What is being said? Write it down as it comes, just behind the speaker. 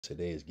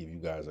today is give you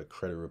guys a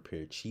credit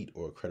repair cheat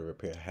or a credit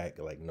repair hack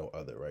like no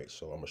other, right?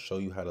 So I'm gonna show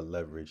you how to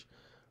leverage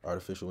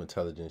artificial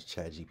intelligence,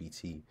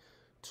 ChatGPT,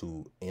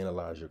 to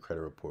analyze your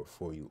credit report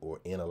for you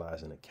or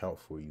analyze an account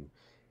for you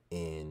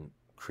and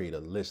create a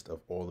list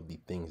of all of the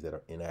things that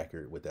are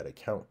inaccurate with that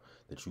account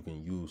that you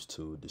can use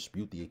to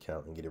dispute the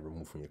account and get it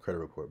removed from your credit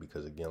report.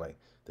 Because again, like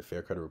the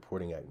Fair Credit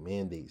Reporting Act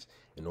mandates,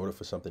 in order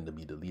for something to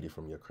be deleted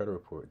from your credit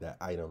report, that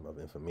item of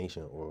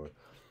information or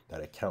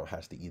that account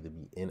has to either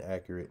be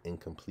inaccurate,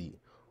 incomplete,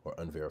 or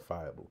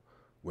unverifiable.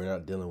 We're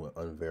not dealing with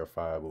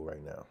unverifiable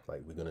right now.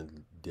 Like, we're gonna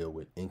deal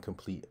with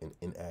incomplete and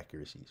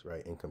inaccuracies,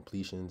 right?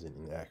 Incompletions and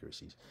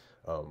inaccuracies,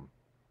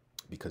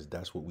 because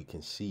that's what we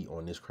can see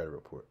on this credit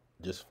report.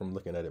 Just from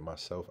looking at it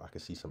myself, I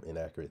can see some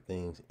inaccurate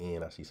things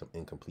and I see some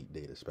incomplete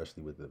data,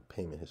 especially with the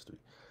payment history.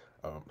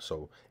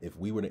 So if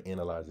we were to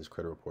analyze this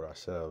credit report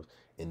ourselves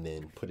and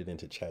then put it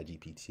into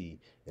ChatGPT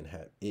and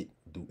have it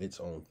do its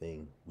own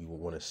thing, we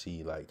would want to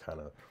see like kind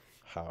of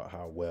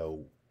how well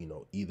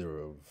either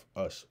of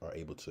us are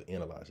able to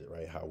analyze it,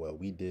 right? How well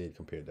we did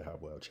compared to how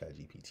well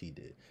ChatGPT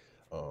did.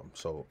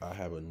 So I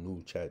have a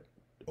new chat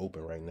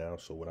open right now.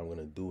 So what I'm going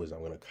to do is I'm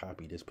going to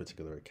copy this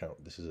particular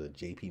account. This is a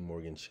JP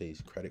Morgan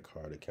Chase credit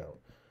card account,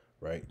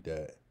 right?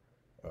 That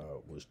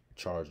was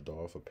charged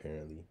off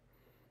apparently,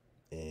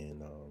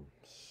 and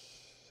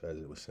says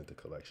it was sent to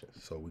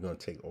collections. So we're going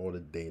to take all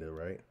the data,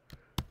 right?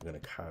 We're going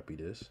to copy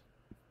this,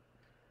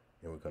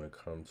 and we're going to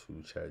come to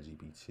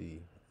ChatGPT,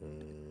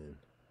 and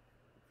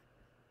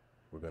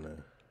we're going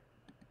to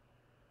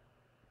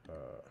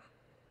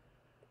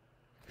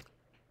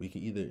we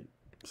can either,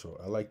 so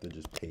I like to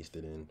just paste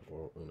it in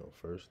or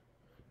first,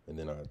 and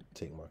then I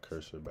take my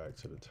cursor back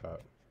to the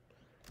top,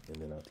 and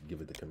then I have to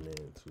give it the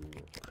command to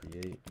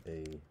create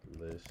a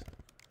list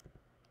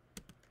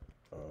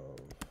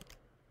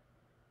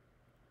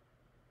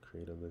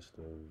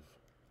of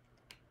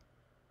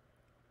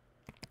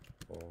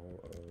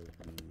all of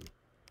the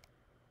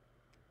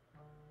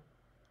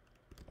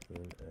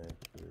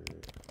inaccurate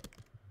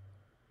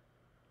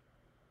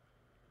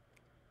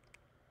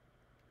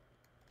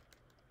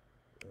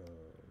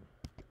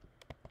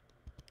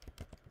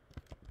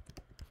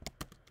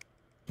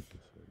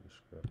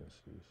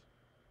discrepancies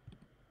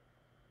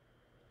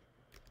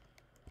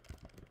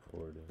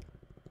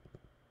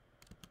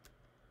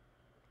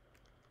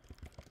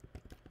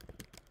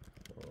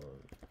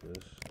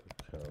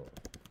reported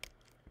on this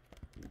account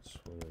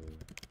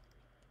between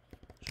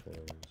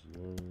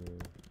TransUnion,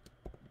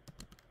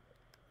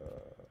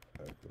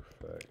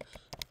 Equifax,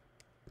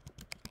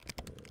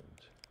 and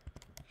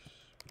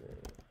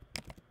Experian.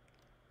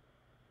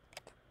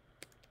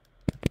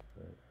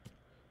 Right.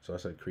 So I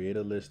said create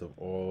a list of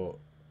all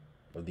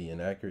of the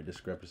inaccurate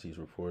discrepancies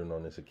reported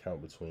on this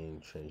account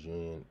between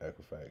TransUnion,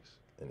 Equifax,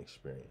 and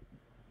Experian.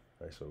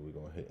 All right, so we're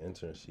gonna hit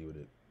enter and see what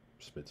it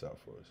spits out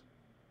for us.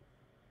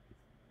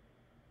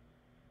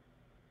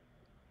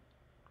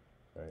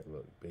 All right,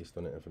 look, based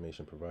on the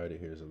information provided,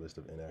 here's a list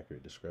of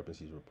inaccurate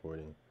discrepancies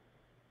reporting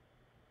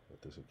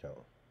with this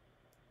account.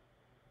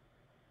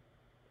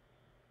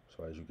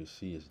 So as you can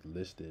see, it's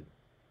listed.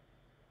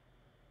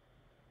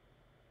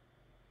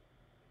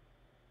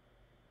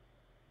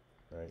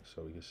 All right,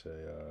 so we can say,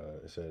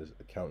 it says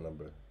account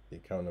number. The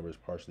account number is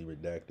partially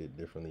redacted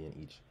differently in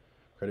each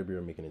credit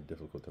bureau, making it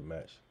difficult to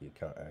match the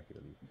account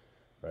accurately.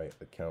 Right,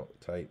 account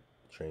type,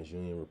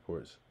 TransUnion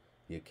reports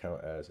the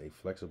account as a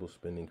flexible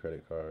spending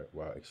credit card,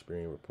 while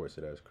Experian reports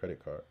it as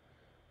credit card.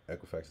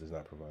 Equifax does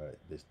not provide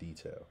this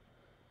detail.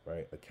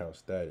 Right, account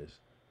status,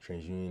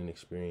 TransUnion and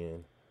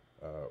Experian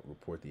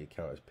report the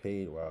account as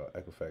paid, while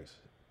Equifax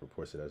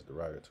reports it as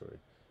derogatory.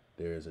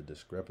 There is a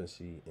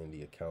discrepancy in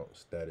the account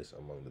status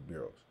among the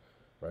bureaus.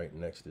 Right,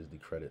 next is the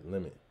credit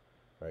limit.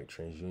 Right,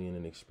 TransUnion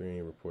and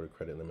Experian report a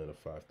credit limit of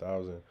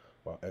 5,000,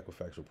 while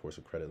Equifax reports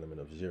a credit limit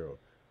of 0.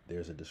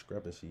 There's a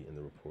discrepancy in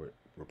the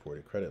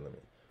reported credit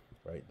limit.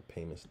 Right, the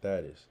payment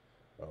status.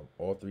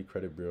 All three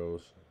credit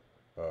bureaus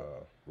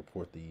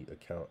report the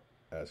account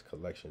as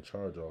collection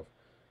charge-off.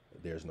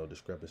 There's no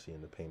discrepancy in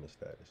the payment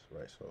status.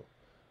 Right, so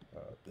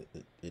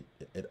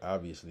it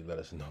obviously let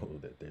us know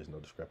that there's no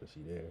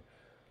discrepancy there.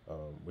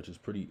 Which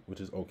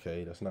is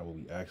okay. That's not what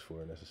we asked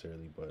for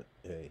necessarily, but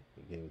hey,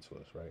 it gave it to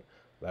us, right?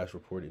 Last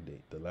reported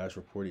date. The last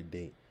reported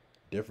date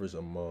differs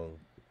among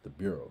the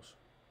bureaus,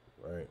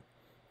 right?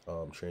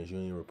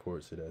 TransUnion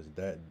reports it as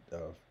that,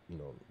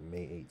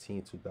 May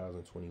 18,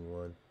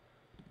 2021.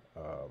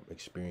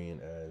 Experian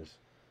as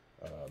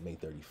May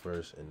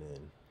 31st, and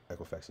then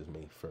Equifax is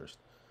May 1st.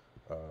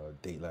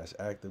 Date last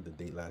active. The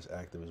date last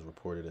active is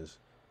reported as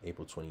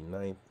April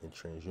 29th in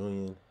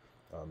TransUnion,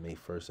 May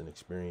 1st in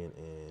Experian,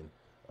 and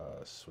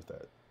with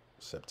that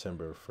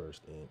September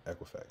 1st in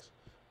Equifax.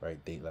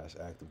 Right, date last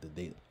active. The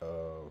date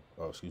of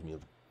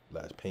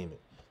last payment.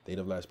 Date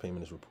of last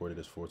payment is reported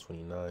as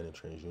 4/29 in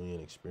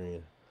TransUnion,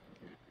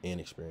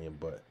 Experian,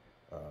 but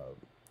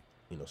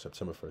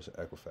September 1st in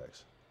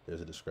Equifax. There's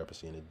a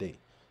discrepancy in the date.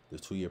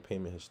 There's 2-year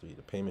payment history.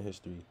 The payment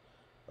history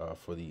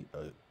for the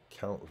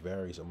account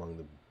varies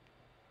among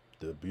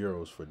the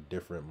bureaus for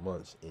different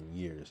months and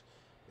years,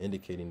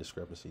 indicating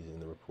discrepancies in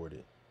the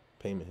reported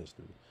payment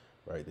history,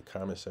 right? The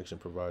comment section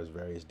provides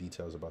various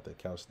details about the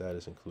account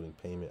status, including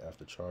payment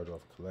after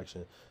charge-off,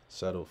 collection,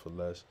 settled for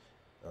less,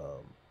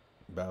 um,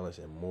 balance,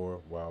 and more.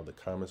 While the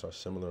comments are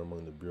similar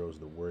among the bureaus,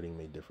 the wording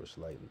may differ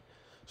slightly.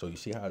 So you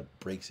see how it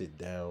breaks it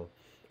down,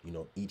 you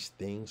know, each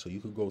thing. So you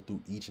could go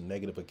through each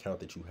negative account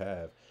that you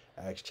have,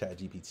 ask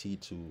ChatGPT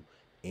to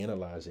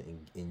analyze it,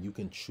 and you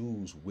can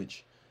choose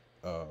which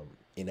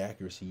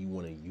inaccuracy you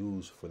want to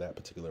use for that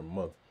particular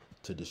month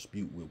to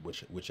dispute with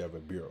whichever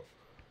bureau,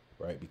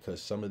 right?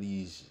 Because some of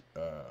these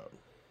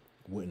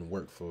wouldn't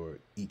work for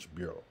each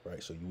bureau,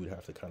 right? So you would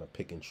have to kind of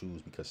pick and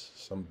choose, because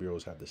some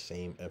bureaus have the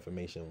same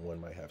information, one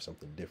might have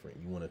something different.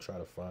 You want to try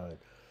to find,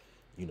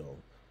 you know,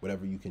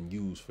 whatever you can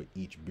use for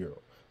each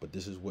bureau. But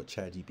this is what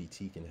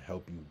ChatGPT can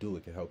help you do.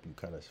 It can help you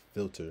kind of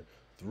filter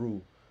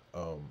through,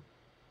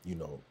 you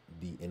know,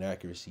 the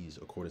inaccuracies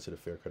according to the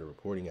Fair Credit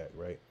Reporting Act,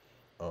 right?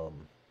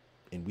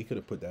 And we could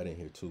have put that in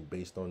here too,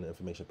 based on the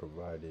information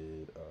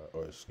provided,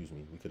 or excuse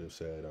me, we could have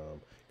said,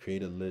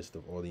 create a list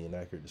of all the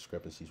inaccurate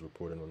discrepancies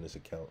reported on this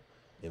account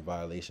in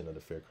violation of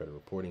the Fair Credit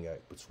Reporting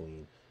Act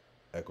between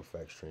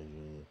Equifax,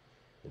 TransUnion,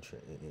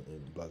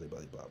 and blah, blah,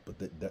 blah, blah.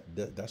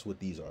 But that's what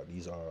these are.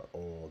 These are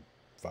all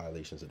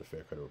violations of the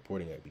Fair Credit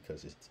Reporting Act,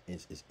 because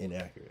it's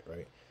inaccurate,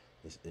 right?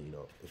 It's, you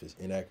know, if it's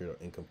inaccurate or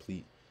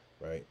incomplete,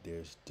 right,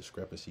 there's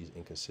discrepancies,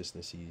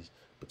 inconsistencies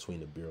between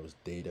the bureau's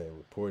data and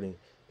reporting,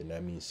 then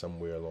that means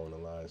somewhere along the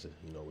lines of,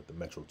 you know, with the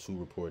Metro 2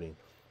 reporting,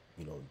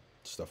 you know,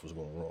 stuff was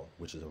going wrong,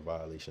 which is a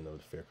violation of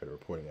the Fair Credit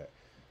Reporting Act,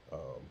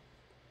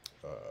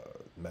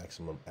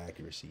 maximum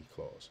accuracy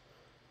clause,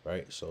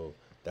 right? So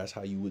that's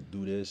how you would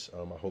do this.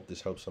 I hope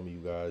this helps some of you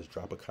guys.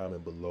 Drop a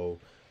comment below.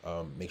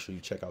 Make sure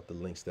you check out the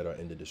links that are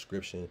in the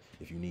description.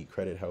 If you need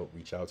credit help,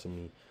 reach out to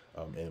me,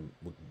 and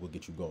we'll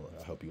get you going.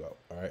 I'll help you out.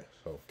 All right,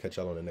 so catch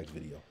y'all on the next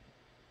video.